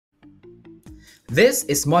This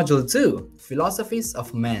is Module 2, Philosophies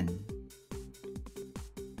of Man.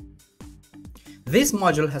 This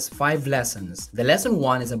module has 5 lessons. The lesson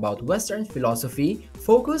 1 is about Western philosophy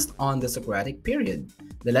focused on the Socratic period.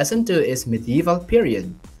 The lesson 2 is medieval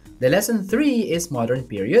period. The lesson 3 is modern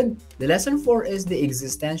period. The lesson 4 is the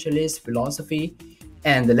existentialist philosophy.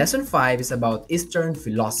 And the lesson 5 is about Eastern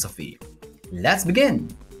philosophy. Let's begin!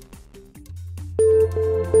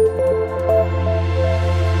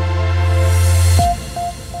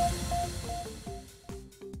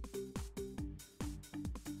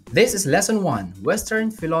 This is Lesson 1,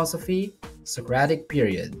 Western Philosophy, Socratic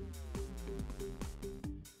Period.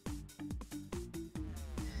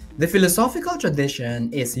 The philosophical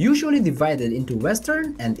tradition is usually divided into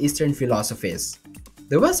Western and Eastern philosophies.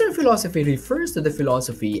 The Western philosophy refers to the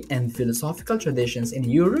philosophy and philosophical traditions in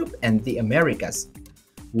Europe and the Americas,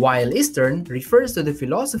 while Eastern refers to the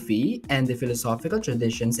philosophy and the philosophical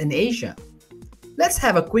traditions in Asia. Let's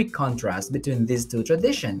have a quick contrast between these two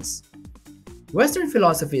traditions. Western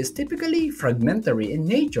philosophy is typically fragmentary in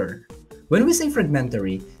nature. When we say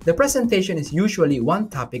fragmentary, the presentation is usually one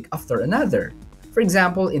topic after another. For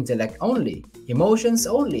example, intellect only, emotions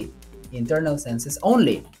only, internal senses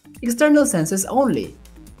only, external senses only.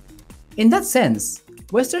 In that sense,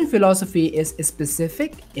 Western philosophy is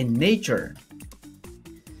specific in nature.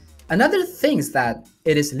 Another thing is that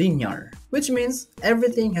it is linear, which means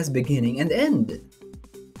everything has beginning and end.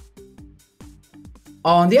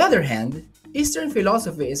 On the other hand, Eastern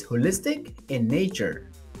philosophy is holistic in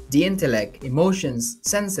nature. The intellect, emotions,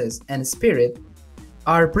 senses, and spirit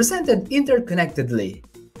are presented interconnectedly.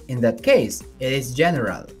 In that case, it is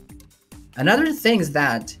general. Another thing is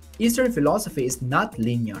that Eastern philosophy is not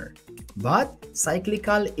linear, but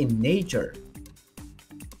cyclical in nature.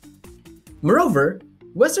 Moreover,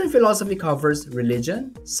 Western philosophy covers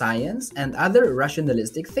religion, science, and other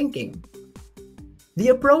rationalistic thinking. The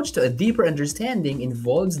approach to a deeper understanding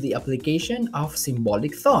involves the application of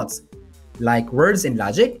symbolic thoughts, like words in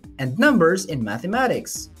logic and numbers in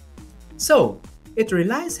mathematics. So, it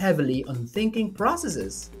relies heavily on thinking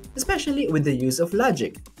processes, especially with the use of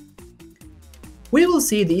logic. We will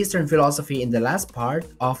see the Eastern philosophy in the last part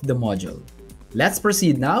of the module. Let's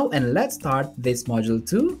proceed now and let's start this Module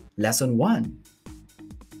 2, Lesson 1.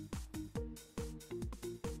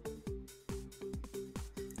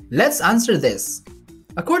 Let's answer this.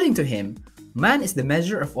 According to him, man is the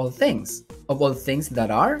measure of all things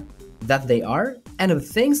that are, that they are, and of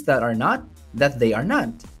things that are not, that they are not.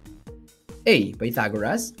 A.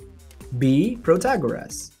 Pythagoras, B.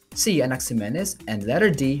 Protagoras, C. Anaximenes, and letter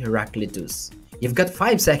D. Heraclitus. You've got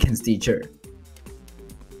 5 seconds, teacher.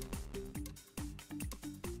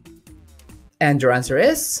 And your answer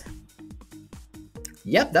is?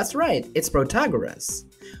 Yep, that's right, it's Protagoras.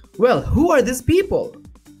 Well, who are these people?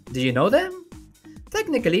 Do you know them?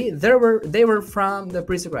 Technically, they were from the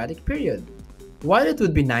pre-Socratic period. While it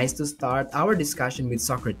would be nice to start our discussion with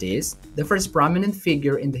Socrates, the first prominent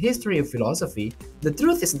figure in the history of philosophy, the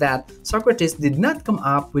truth is that Socrates did not come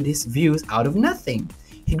up with his views out of nothing.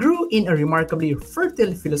 He grew in a remarkably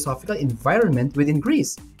fertile philosophical environment within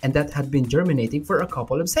Greece, and that had been germinating for a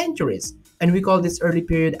couple of centuries. And we call this early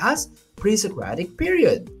period as pre-Socratic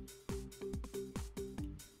period.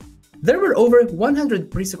 There were over 100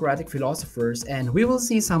 pre-Socratic philosophers, and we will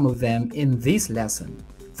see some of them in this lesson.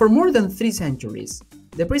 For more than 3 centuries,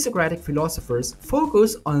 the pre-Socratic philosophers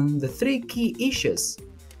focused on the 3 key issues.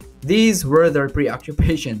 These were their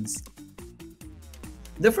preoccupations.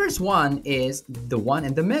 The first one is the one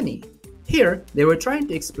and the many. Here, they were trying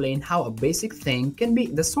to explain how a basic thing can be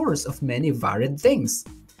the source of many varied things.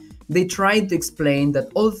 They tried to explain that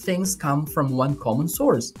all things come from one common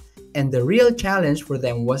source, and the real challenge for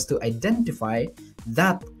them was to identify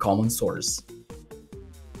that common source.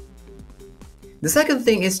 The second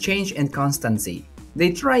thing is change and constancy.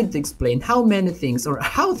 They tried to explain how many things or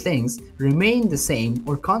how things remain the same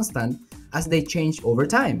or constant as they change over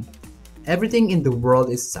time. Everything in the world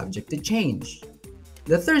is subject to change.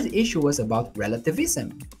 The third issue was about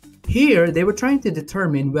relativism. Here, they were trying to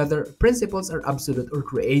determine whether principles are absolute or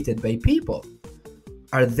created by people.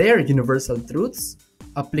 Are there universal truths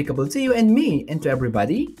applicable to you and me and to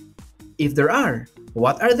everybody? If there are,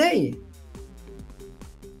 what are they?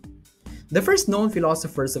 The first known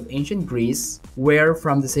philosophers of ancient Greece were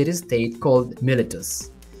from the city-state called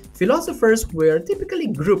Miletus. Philosophers were typically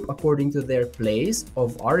grouped according to their place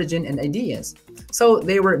of origin and ideas. So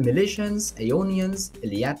they were Milesians, Ionians,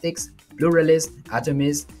 Eleatics, Pluralists,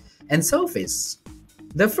 Atomists, and Sophists.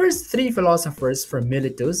 The first 3 philosophers from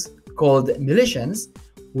Miletus, called Milesians,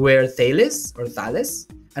 were Thales,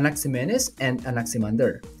 Anaximenes, and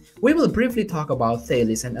Anaximander. We will briefly talk about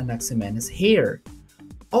Thales and Anaximenes here.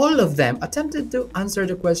 All of them attempted to answer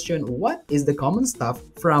the question, what is the common stuff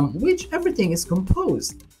from which everything is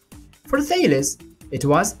composed? For Thales, it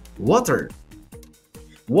was water.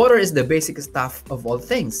 Water is the basic stuff of all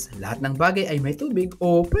things. Lahat ng bagay ay may tubig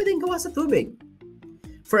o pwedeng gawa sa tubig.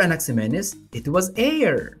 For Anaximenes, it was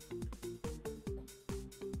air.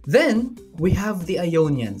 Then, we have the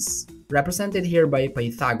Ionians, represented here by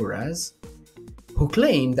Pythagoras, who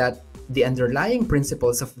claim that the underlying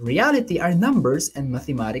principles of reality are numbers and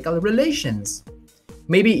mathematical relations.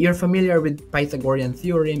 Maybe you're familiar with Pythagorean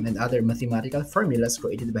theorem and other mathematical formulas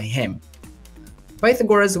created by him.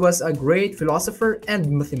 Pythagoras was a great philosopher and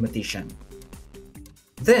mathematician.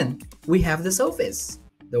 Then, we have the Sophists,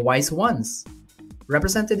 the wise ones,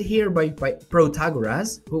 represented here by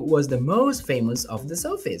Protagoras, who was the most famous of the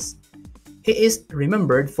Sophists. He is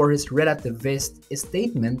remembered for his relativist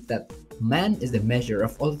statement that man is the measure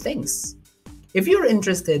of all things. If you're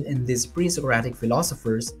interested in these pre-Socratic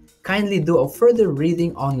philosophers, kindly do a further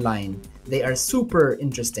reading online. They are super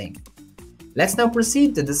interesting. Let's now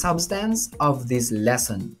proceed to the substance of this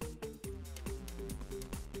lesson.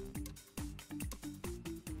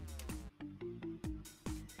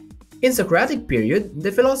 In Socratic period,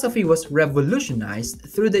 the philosophy was revolutionized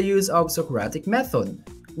through the use of Socratic method,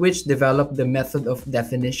 which developed the method of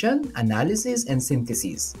definition, analysis, and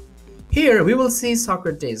synthesis. Here, we will see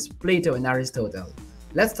Socrates, Plato, and Aristotle.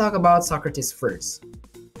 Let's talk about Socrates first.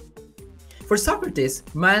 For Socrates,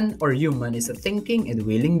 man or human is a thinking and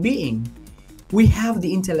willing being. We have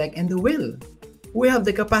the intellect and the will. We have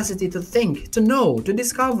the capacity to think, to know, to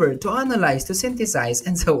discover, to analyze, to synthesize,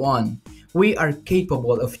 and so on. We are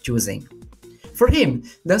capable of choosing. For him,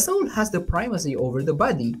 the soul has the primacy over the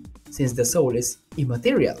body, since the soul is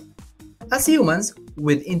immaterial. As humans,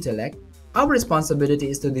 with intellect, our responsibility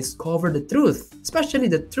is to discover the truth, especially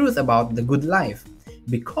the truth about the good life,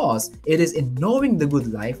 because it is in knowing the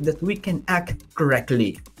good life that we can act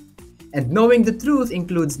correctly. And knowing the truth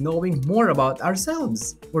includes knowing more about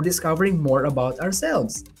ourselves, or discovering more about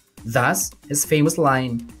ourselves. Thus, his famous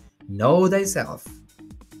line, "Know thyself."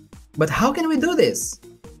 But how can we do this?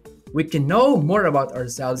 We can know more about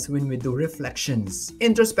ourselves when we do reflections,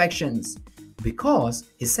 introspections, because,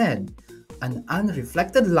 he said, an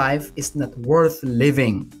unreflected life is not worth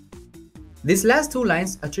living. These last two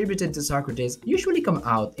lines attributed to Socrates usually come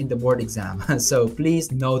out in the board exam, so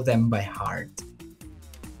please know them by heart.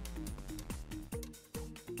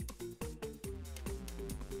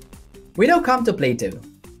 We now come to Plato.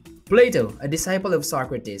 Plato, a disciple of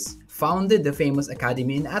Socrates, founded the famous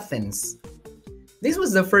academy in Athens. This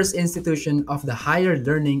was the first institution of the higher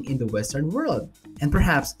learning in the Western world, and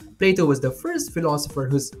perhaps Plato was the first philosopher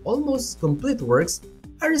whose almost complete works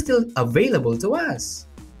are still available to us.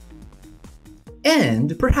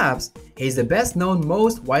 And perhaps he is the best known,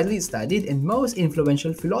 most widely studied, and most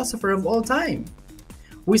influential philosopher of all time.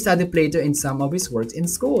 We study Plato in some of his works in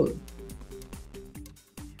school.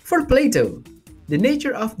 For Plato, the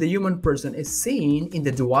nature of the human person is seen in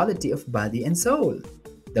the duality of body and soul.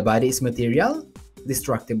 The body is material,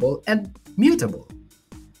 destructible, and mutable.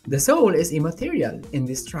 The soul is immaterial,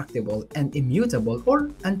 indestructible, and immutable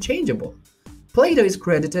or unchangeable. Plato is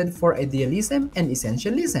credited for idealism and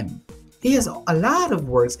essentialism. He has a lot of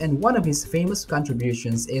works, and one of his famous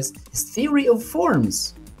contributions is his theory of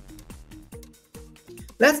forms.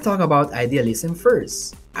 Let's talk about idealism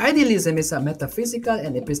first. Idealism is a metaphysical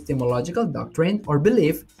and epistemological doctrine or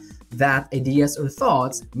belief that ideas or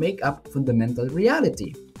thoughts make up fundamental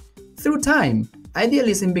reality. Through time,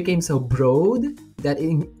 idealism became so broad that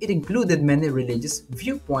it included many religious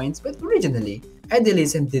viewpoints, but originally,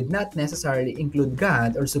 idealism did not necessarily include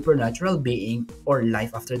God or supernatural being or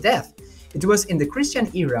life after death. It was in the Christian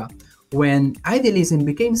era when idealism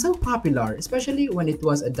became so popular, especially when it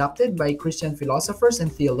was adopted by Christian philosophers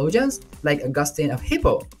and theologians like Augustine of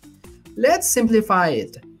Hippo. Let's simplify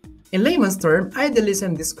it. In layman's term,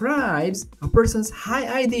 idealism describes a person's high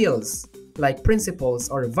ideals, like principles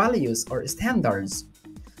or values or standards.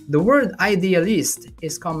 The word idealist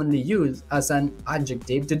is commonly used as an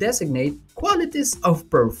adjective to designate qualities of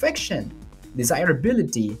perfection,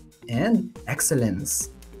 desirability, and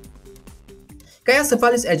excellence. Kaya sa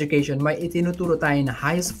values education, may itinuturo tayo na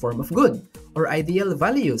highest form of good or ideal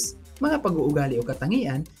values, mga pag-uugali o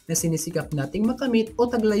katangian na sinisikap nating makamit o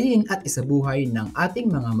taglayin at isabuhay ng ating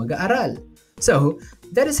mga mag-aaral. So,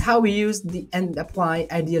 that is how we use and apply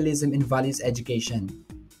idealism in values education.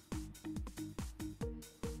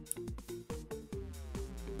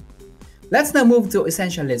 Let's now move to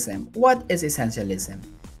essentialism. What is essentialism?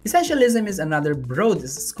 Essentialism is another broad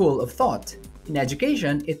school of thought. In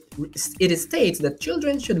education, it states that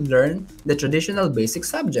children should learn the traditional basic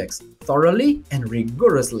subjects thoroughly and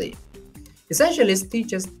rigorously. Essentialist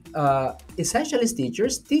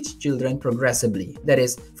teachers teach children progressively, that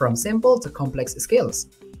is, from simple to complex skills.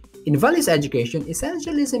 In values education,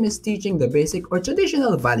 essentialism is teaching the basic or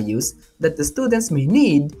traditional values that the students may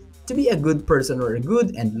need to be a good person or a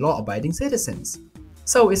good and law-abiding citizens.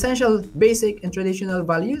 So, essential, basic, and traditional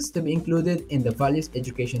values to be included in the values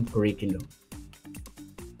education curriculum.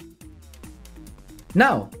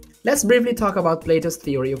 Now, let's briefly talk about Plato's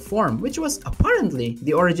theory of form, which was apparently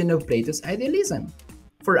the origin of Plato's idealism.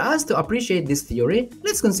 For us to appreciate this theory,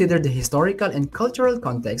 let's consider the historical and cultural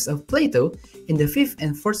context of Plato in the 5th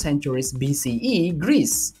and 4th centuries BCE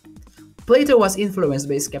Greece. Plato was influenced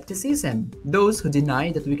by skepticism, those who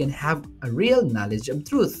deny that we can have a real knowledge of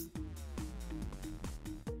truth.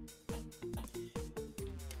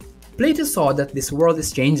 Plato saw that this world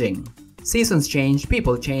is changing. Seasons change,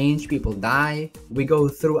 people die, we go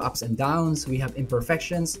through ups and downs, we have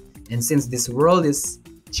imperfections, and since this world is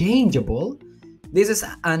changeable, this is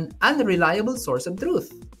an unreliable source of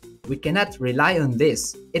truth. We cannot rely on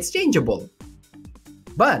this. It's changeable.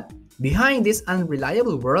 But behind this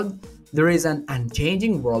unreliable world, there is an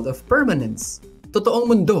unchanging world of permanence. Totoong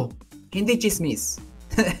mundo, hindi chismis.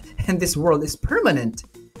 And this world is permanent.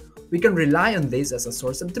 We can rely on this as a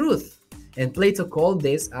source of truth. And Plato called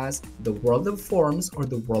this as the world of forms or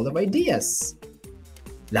the world of ideas.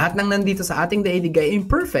 Lahat ng nandito sa ating daigdig ay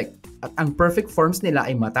imperfect. At ang perfect forms nila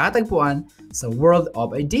ay matatagpuan sa world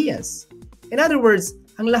of ideas. In other words,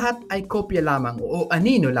 ang lahat ay kopya lamang o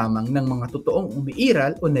anino lamang ng mga totoong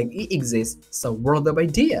umiiral o nag-i-exist sa world of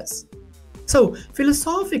ideas. So,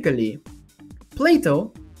 philosophically,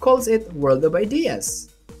 Plato calls it world of ideas.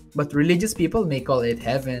 But religious people may call it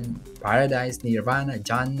heaven, paradise, nirvana,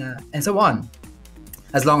 jhana, and so on.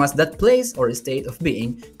 As long as that place or state of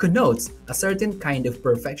being connotes a certain kind of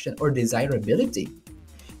perfection or desirability.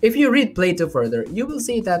 If you read Plato further, you will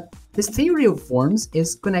see that his theory of forms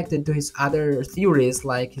is connected to his other theories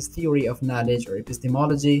like his theory of knowledge or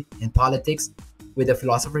epistemology and politics with the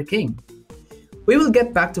philosopher king. We will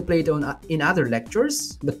get back to Plato in other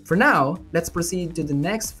lectures, but for now, let's proceed to the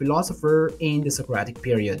next philosopher in the Socratic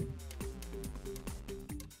period.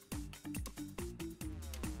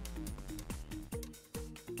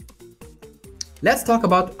 Let's talk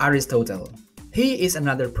about Aristotle. He is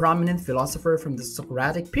another prominent philosopher from the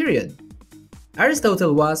Socratic period.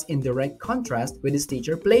 Aristotle was in direct contrast with his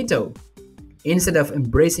teacher Plato. Instead of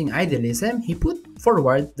embracing idealism, he put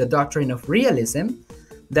forward the doctrine of realism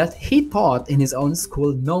that he taught in his own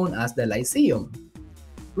school known as the Lyceum.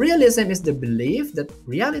 Realism is the belief that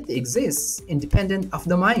reality exists independent of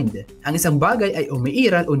the mind. Ang isang bagay ay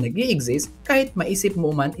umiiral o nag-i-exist kahit maisip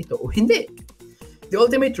mo man ito o hindi. The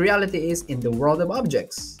ultimate reality is in the world of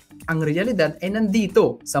objects. Ang realidad ay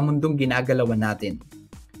nandito sa mundong ginagalawan natin.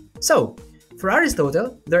 So, for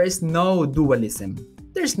Aristotle, there is no dualism.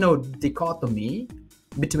 There's no dichotomy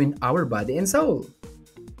between our body and soul.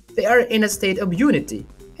 They are in a state of unity.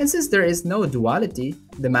 And since there is no duality,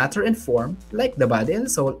 the matter and form, like the body and the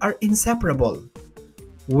soul, are inseparable.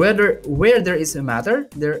 Where there is a matter,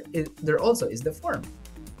 there also is the form.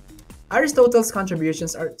 Aristotle's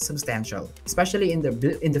contributions are substantial, especially in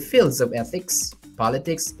the fields of ethics,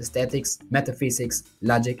 politics, aesthetics, metaphysics,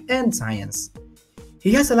 logic, and science.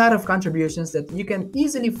 He has a lot of contributions that you can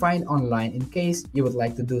easily find online in case you would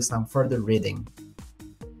like to do some further reading.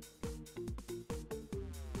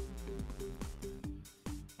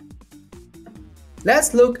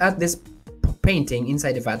 Let's look at this painting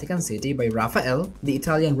inside the Vatican City by Raphael, the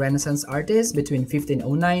Italian Renaissance artist between 1509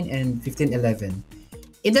 and 1511.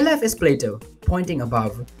 In the left is Plato, pointing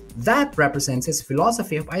above. That represents his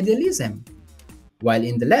philosophy of idealism. While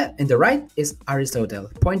in the right is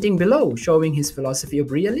Aristotle, pointing below, showing his philosophy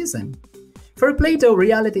of realism. For Plato,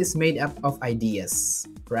 reality is made up of ideas.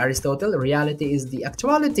 For Aristotle, reality is the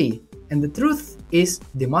actuality, and the truth is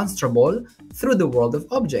demonstrable through the world of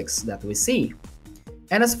objects that we see.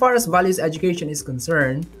 And as far as values education is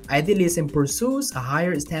concerned, idealism pursues a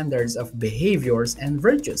higher standards of behaviors and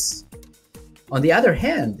virtues. On the other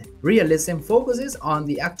hand, realism focuses on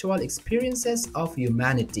the actual experiences of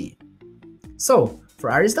humanity. So,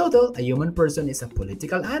 for Aristotle, a human person is a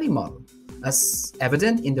political animal. As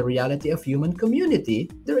evident in the reality of human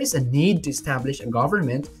community, there is a need to establish a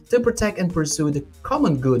government to protect and pursue the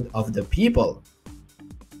common good of the people.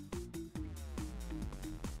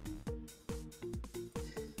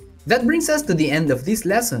 That brings us to the end of this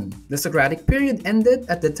lesson. The Socratic period ended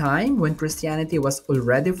at the time when Christianity was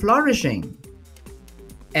already flourishing.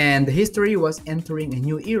 And history was entering a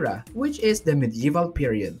new era, which is the medieval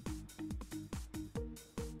period.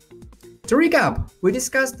 To recap, we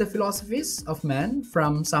discussed the philosophies of man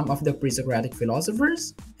from some of the pre-Socratic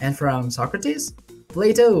philosophers and from Socrates,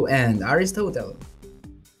 Plato, and Aristotle.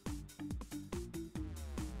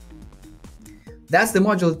 That's the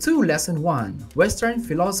Module 2, Lesson 1, Western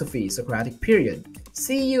Philosophy, Socratic Period.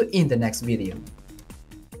 See you in the next video.